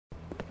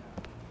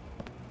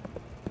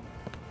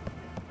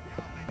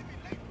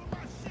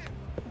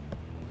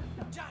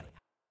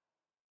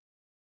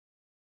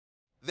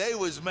They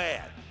was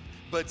mad.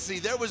 But see,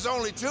 there was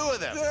only two of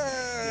them.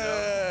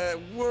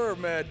 Were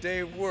mad,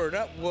 Dave, were.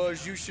 Not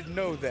was, you should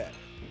know that.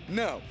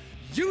 No,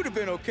 you'd have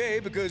been okay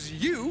because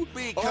you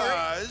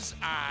Because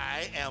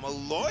I am a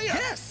lawyer.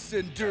 Yes,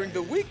 and during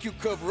the week you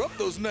cover up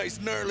those nice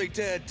gnarly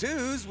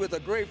tattoos with a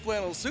gray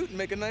flannel suit and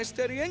make a nice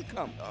steady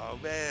income. Oh,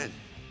 man.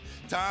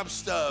 Tom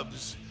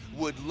Stubbs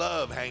would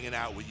love hanging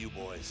out with you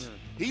boys.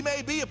 He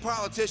may be a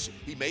politician.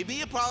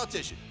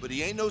 But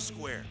he ain't no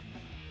square.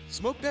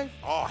 Smoke, Dave?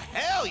 Oh,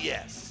 hell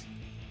yes.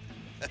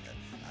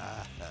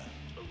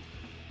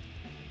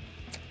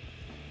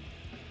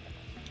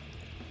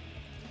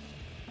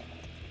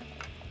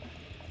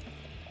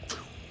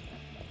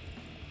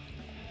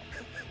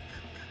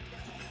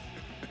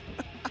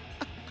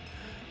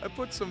 I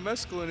put some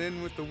mescaline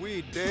in with the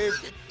weed,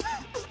 Dave.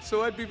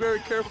 So I'd be very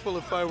careful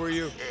if I were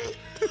you.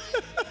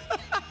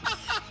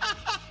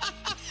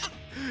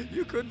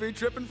 You could be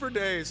tripping for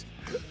days.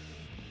 I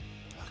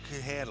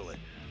could handle it.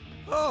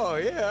 Oh,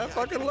 yeah, I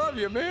fucking love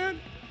you,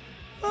 man.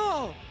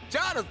 Oh,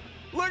 Jonathan,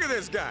 look at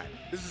this guy.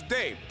 This is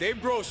Dave,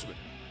 Dave Grossman.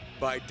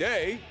 By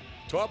day,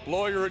 top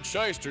lawyer at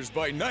Shysters.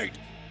 By night,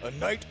 a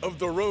knight of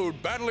the road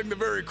battling the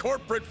very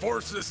corporate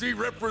forces he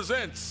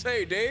represents.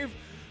 Hey, Dave,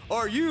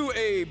 are you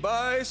a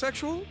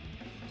bisexual?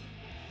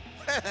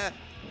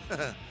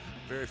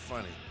 Very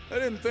funny. I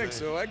didn't think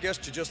so. I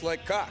guessed you just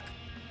like cock.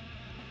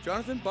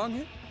 Jonathan, bong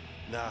hit?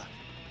 Nah.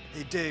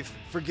 Hey, Dave,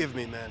 forgive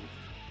me, man.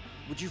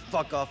 Would you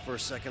fuck off for a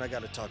second? I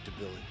gotta talk to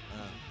Billy.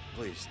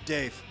 Please.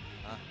 Dave.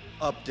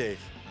 Up, Dave.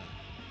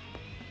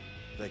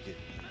 Thank you.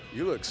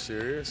 You look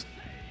serious.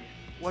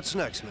 What's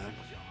next, man?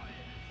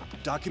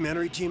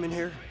 Documentary team in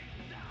here?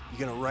 You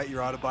gonna write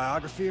your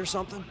autobiography or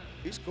something?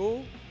 He's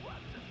cool.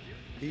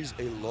 He's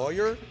a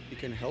lawyer. He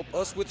can help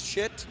us with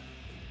shit.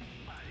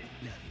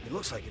 He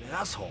looks like an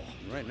asshole.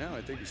 Right now,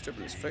 I think he's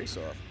stripping his face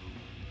off.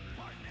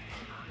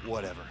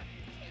 Whatever.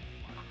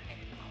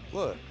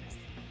 Look,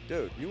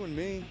 dude, you and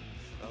me.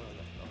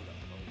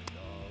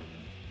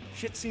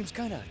 Shit seems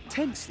kind of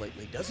tense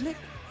lately, doesn't it?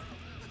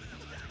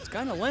 It's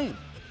kind of lame.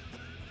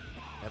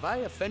 Have I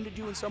offended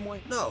you in some way?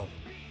 No.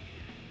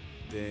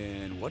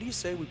 Then what do you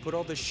say we put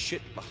all this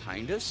shit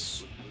behind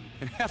us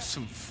and have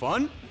some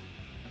fun?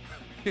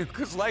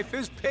 Because life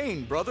is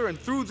pain, brother, and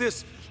through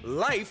this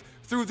life,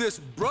 through this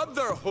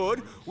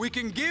brotherhood, we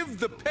can give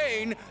the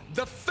pain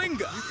the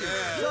finger.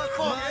 Suck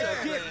my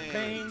dick,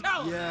 pain.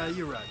 Yeah,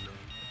 you're right, man.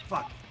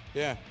 Fuck.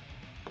 Yeah.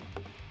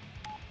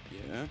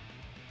 Yeah?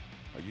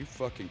 Are you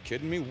fucking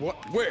kidding me? What?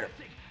 Where?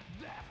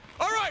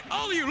 All right,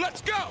 all of you,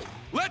 let's go!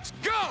 Let's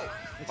go!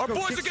 Our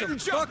boys are getting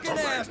jumped. Fucking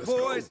ass,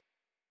 boys.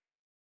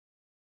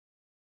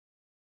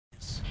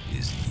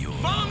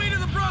 Follow me to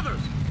the brothers!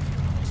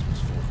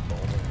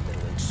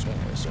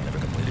 So never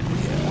completed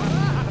Liberty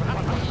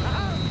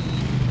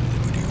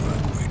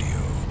Rock Radio.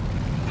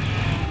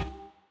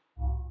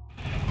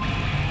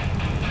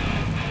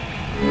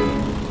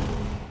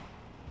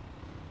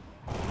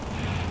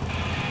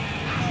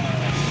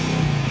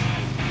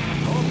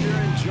 Hope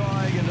you're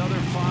enjoying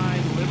another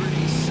fine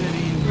Liberty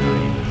City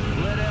night.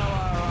 Let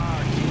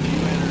LRR keep you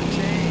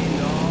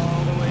entertained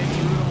all the way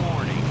through the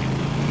morning.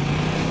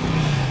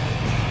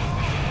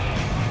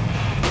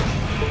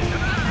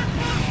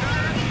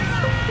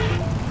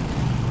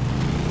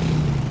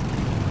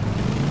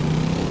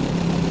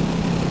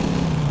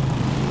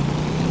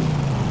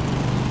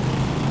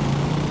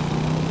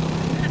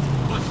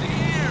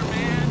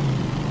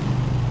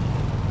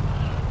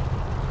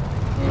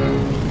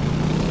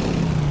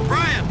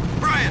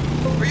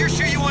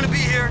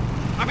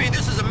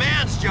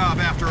 Job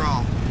after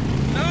all.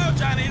 No,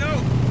 Johnny, no.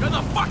 You're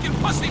the fucking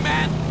pussy,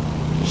 man.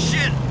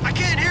 Shit, I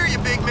can't hear you,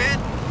 big man.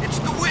 It's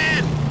the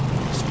wind.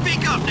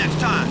 Speak up next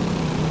time.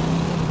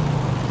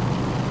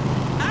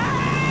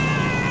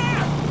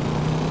 Ah!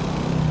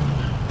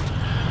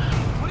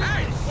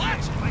 Hey,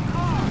 watch my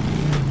car.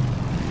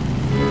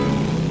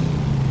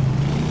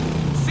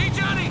 See,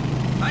 Johnny,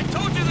 I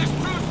told you this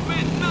truce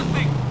meant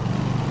nothing.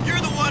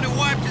 You're the one who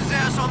wiped his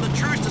ass on the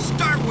truce to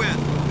start with.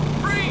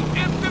 Free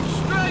and fifth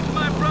strike,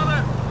 my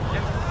brother.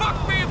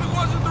 Fuck me if it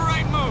wasn't the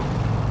right move!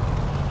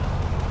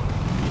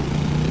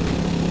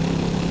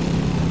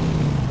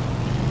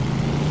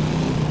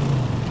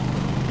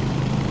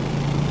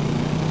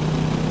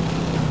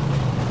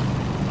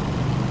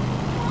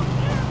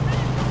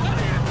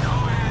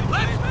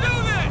 Let's do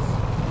this!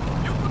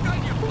 You forgot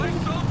your place,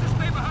 soldier.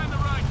 Stay behind the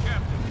ride,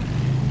 Captain.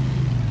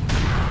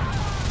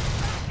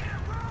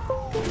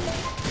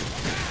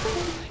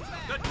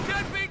 The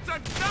deadbeats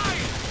are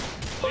dying!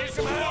 Need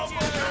some help?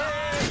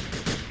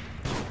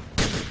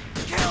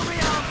 Kill me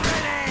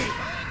already!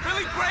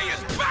 Billy Gray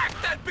is back,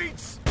 that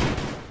beats!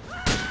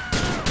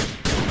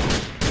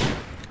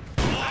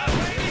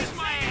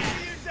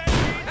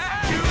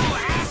 You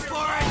asked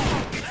for it!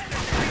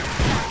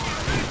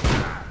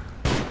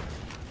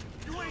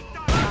 You ain't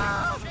done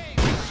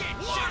shit!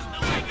 Lost the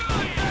way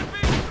going, that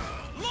beats!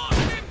 Lost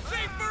MC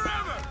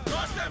forever!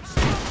 Lost MC!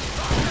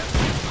 Lost MC!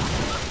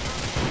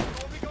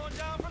 Won't be going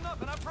down for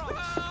nothing, I promise.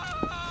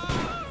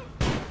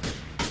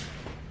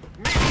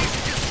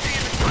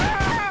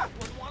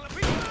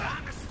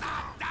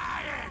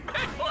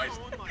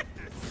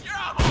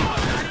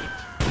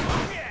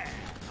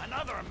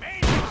 Another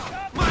amazing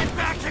shot. My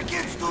back's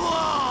against the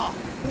wall!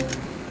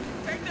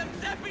 Take them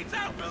deadbeats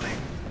out, Billy!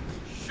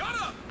 Shut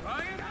up,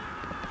 Ryan!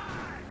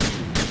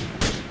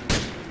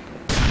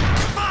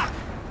 Fuck!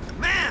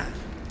 Man!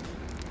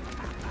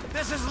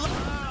 This is... Someone's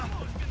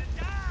gonna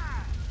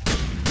die!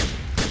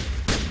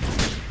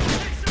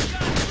 Make some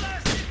guys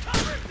blasted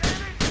cover,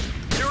 damn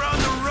it! You're on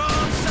the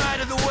wrong side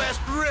of the West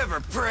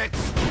River,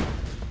 pricks!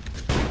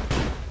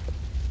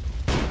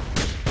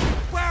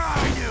 Where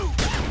are you?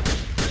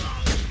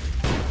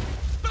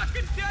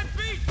 Fucking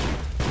deadbeat!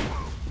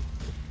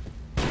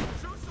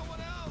 Shoot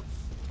someone else!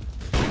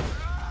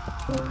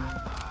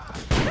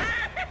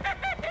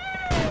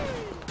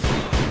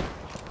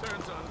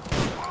 Turns on.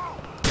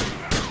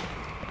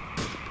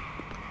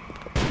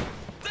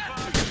 Get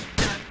out of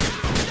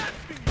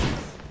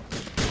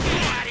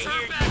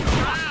here! Back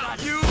around!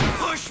 You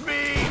push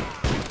me!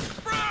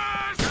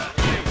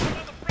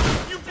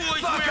 You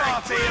boys Fuck wearing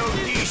off,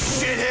 AOD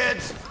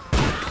shitheads!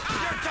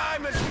 Your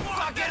time is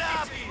fucking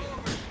up!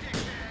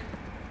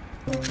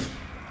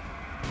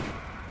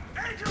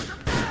 Angels of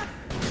death!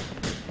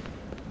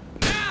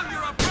 Now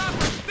you're a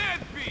proper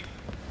deadbeat!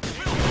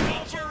 We'll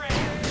beat your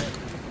ass!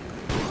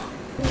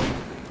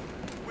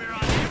 We're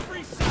on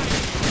every side!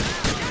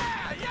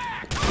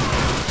 Yeah!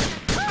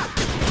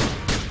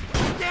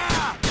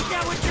 Yeah!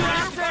 Get what you're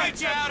after!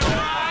 Reach out,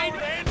 alright?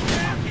 Hey,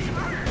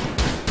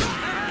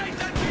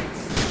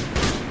 deadbeats!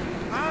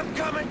 I'm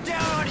coming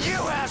down on you,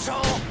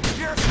 asshole!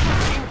 You're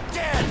fucking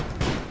dead!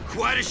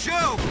 Quite a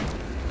show!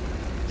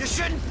 You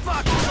shouldn't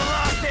fuck with the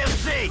Lost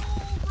MC!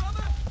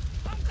 Brother,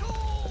 I'm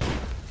cool!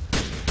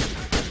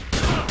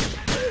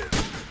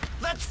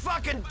 Let's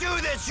fucking do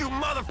this, you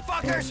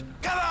motherfuckers!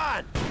 Come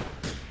on!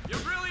 You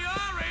really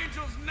are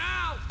angels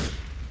now!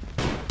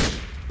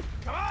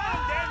 Come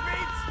on,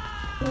 deadbeats!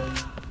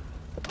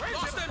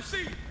 Lost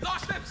MC!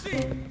 Lost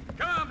MC!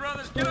 Come on,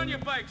 brothers, get on your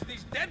bikes.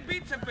 These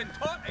deadbeats have been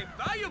taught a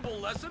valuable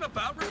lesson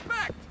about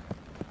respect.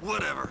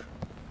 Whatever.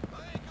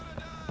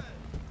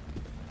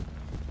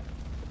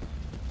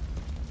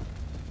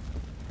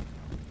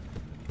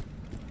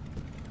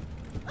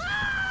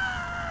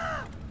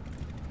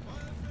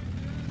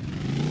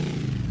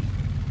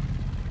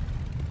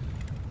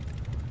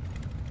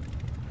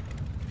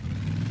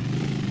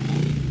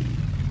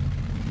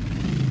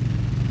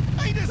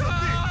 Hey, this a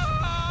bitch!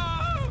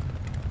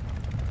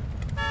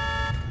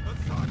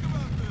 Let's talk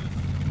about this.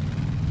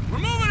 We're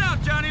moving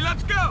out, Johnny.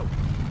 Let's go.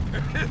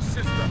 This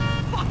is the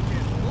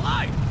fucking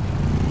life.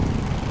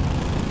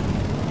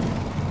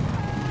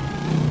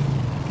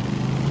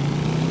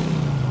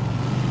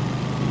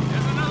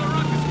 There's another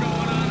ruckus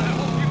going on. I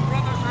hope you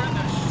brothers are in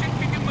the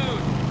shit-kicking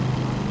mood.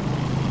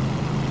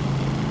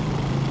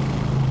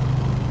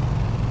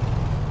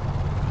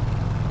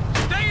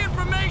 Stay in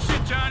formation,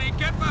 Johnny.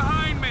 Get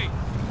behind me.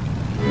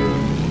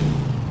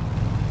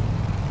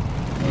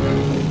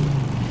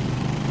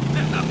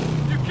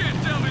 You can't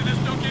tell me this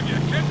don't give you a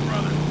kick,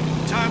 brother.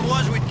 Time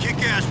was we'd kick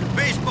ass with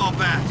baseball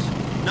bats,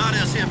 not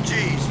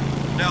SMGs.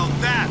 Now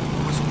that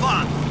was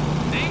fun.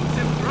 Things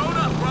have grown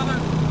up, brother.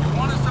 You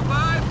want to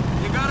survive?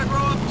 You gotta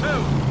grow up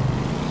too.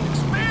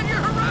 Expand your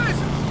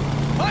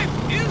horizons. Life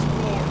is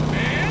war,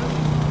 man.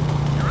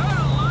 You're out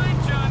of line,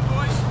 John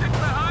boy. Stick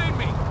behind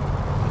me.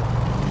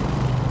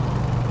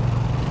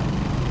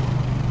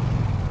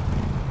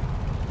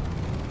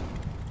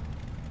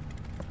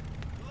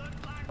 Look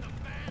like the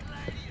bad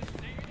lady is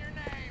singing your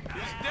name.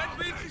 These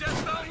deadbeats just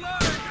don't learn.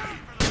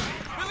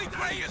 Billy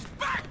Gray is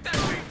back,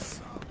 deadbeats.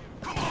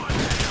 Come on,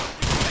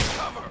 take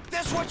cover.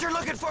 This what you're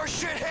looking for,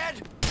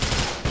 shithead?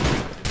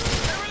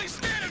 They're really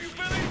scared of you,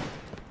 Billy!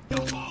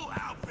 The whole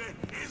outfit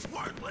is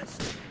worthless!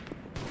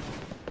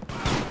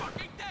 I'm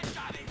fucking dead,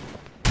 Johnny!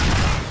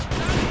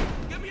 Johnny,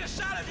 give me a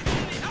shot if you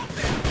need any help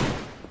there!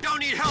 Don't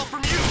need help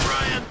from you,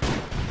 Brian.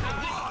 The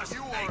lost,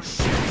 you ain't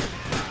shit!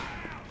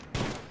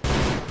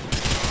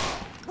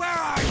 Where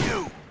are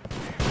you?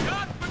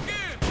 God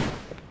forgive!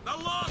 The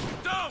lost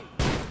don't!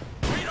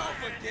 We don't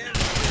forgive!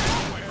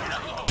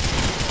 No!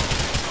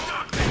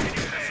 Stop it!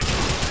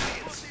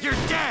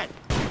 You're dead.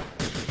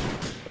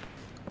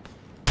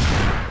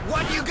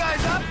 What are you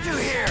guys up to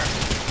here?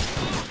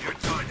 You're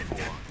trying to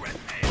death breath,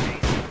 baby!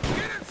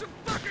 Get in some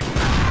fucking...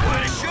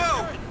 What a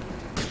show!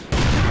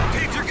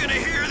 Pigs are gonna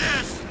hear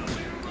this.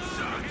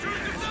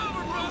 Truth is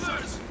over,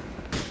 brothers!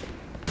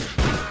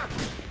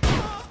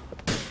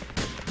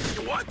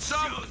 You want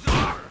some?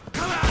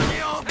 Come out of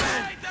the open.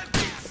 Hey,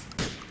 deadbeats!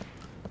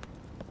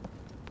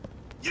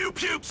 You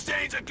puke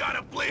stains are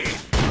gonna bleed!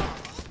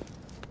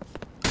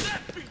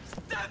 Deadbeats!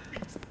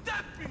 Deadbeats!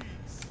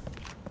 Deadbeats!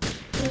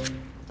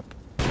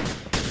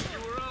 You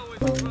were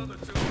always a brother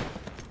to me.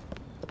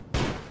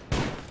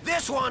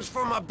 This one's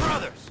for my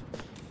brothers.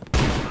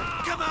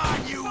 Come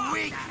on, you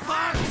weak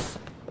fucks.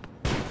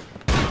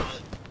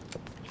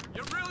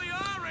 You really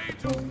are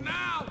angels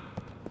now!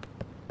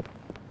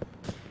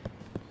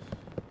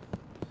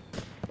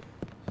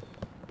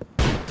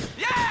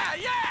 Yeah!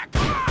 Yeah!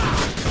 Come on!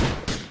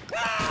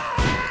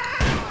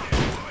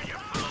 For you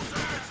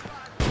posers!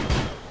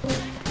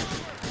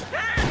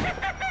 Hey,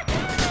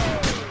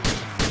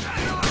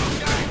 little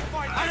guy,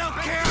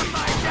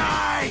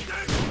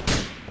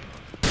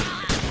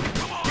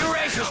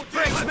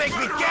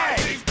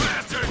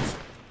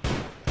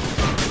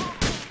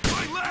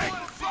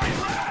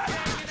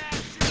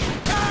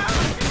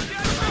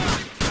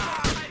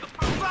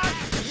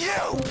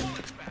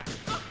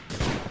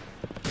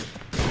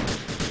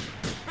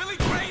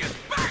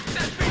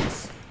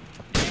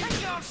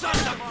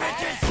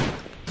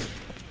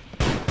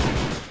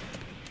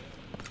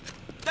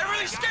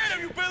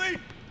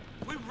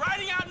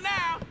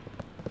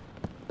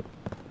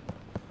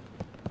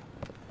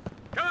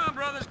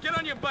 brothers, get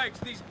on your bikes.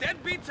 These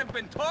deadbeats have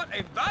been taught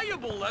a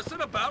valuable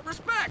lesson about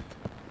respect.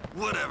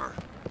 Whatever.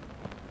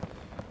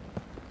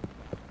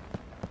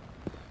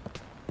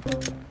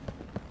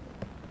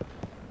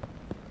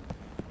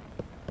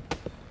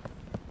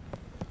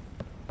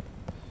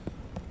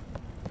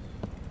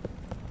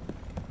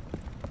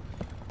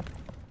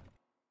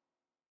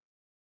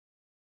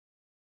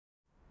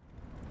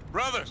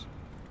 Brothers!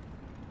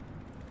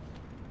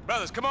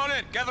 Brothers, come on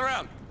in. Gather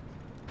around.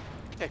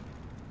 Hey.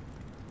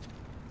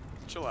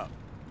 Chill out.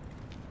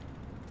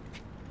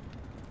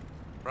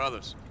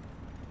 Brothers.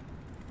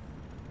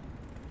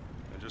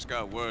 I just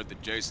got word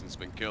that Jason's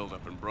been killed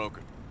up in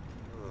Broken.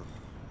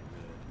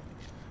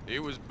 He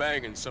was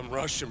banging some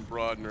Russian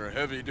broad and her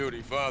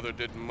heavy-duty father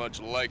didn't much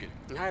like it.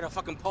 And hired a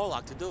fucking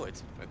Polak to do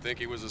it. I think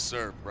he was a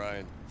Serb,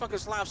 Brian. Fucking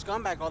Slav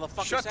scumbag all the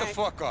fucking Shut the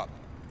fuck up!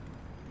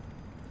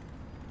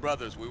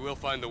 Brothers, we will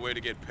find a way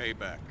to get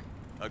payback.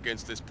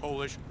 Against this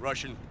Polish,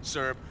 Russian,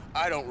 Serb,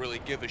 I don't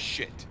really give a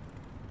shit.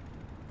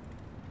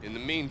 In the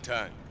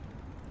meantime,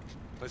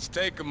 let's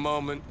take a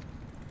moment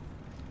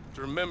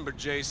to remember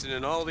Jason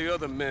and all the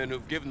other men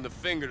who've given the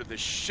finger to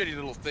this shitty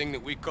little thing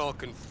that we call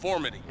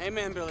conformity.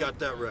 Amen, Billy. Got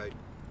that right.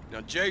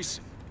 Now,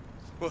 Jason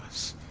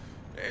he's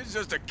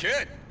just a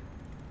kid.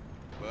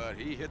 But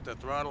he hit the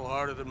throttle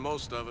harder than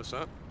most of us,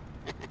 huh?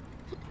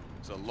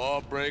 He's a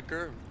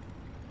lawbreaker,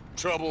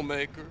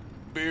 troublemaker,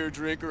 beer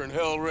drinker, and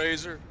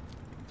hellraiser.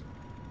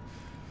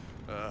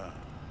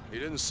 He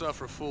didn't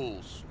suffer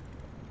fools.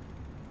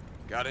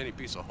 Got any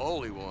piece of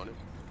hole he wanted.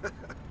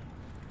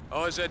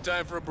 Always had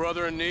time for a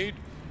brother in need,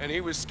 and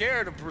he was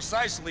scared of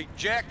precisely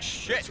jack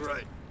shit. That's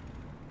right.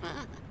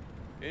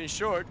 In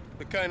short,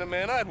 the kind of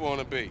man I'd want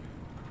to be.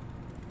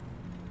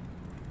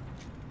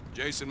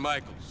 Jason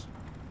Michaels.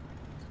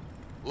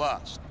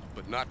 Lost,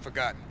 but not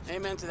forgotten.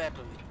 Amen to that,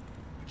 Billy.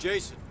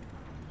 Jason.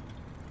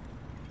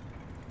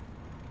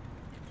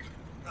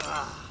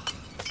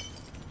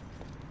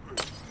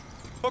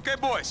 Okay,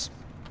 boys.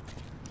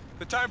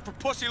 The time for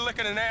pussy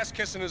licking and ass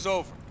kissing is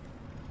over.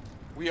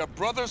 We are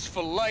brothers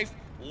for life,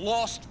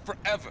 lost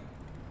forever.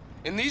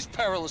 In these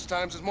perilous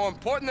times, it's more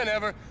important than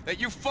ever that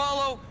you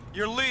follow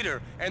your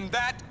leader, and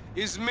that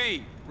is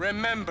me.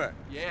 Remember.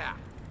 Yeah.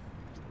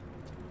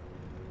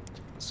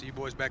 I'll see you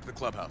boys back at the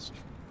clubhouse.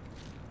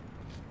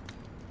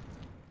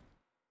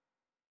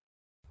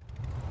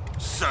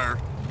 Sir.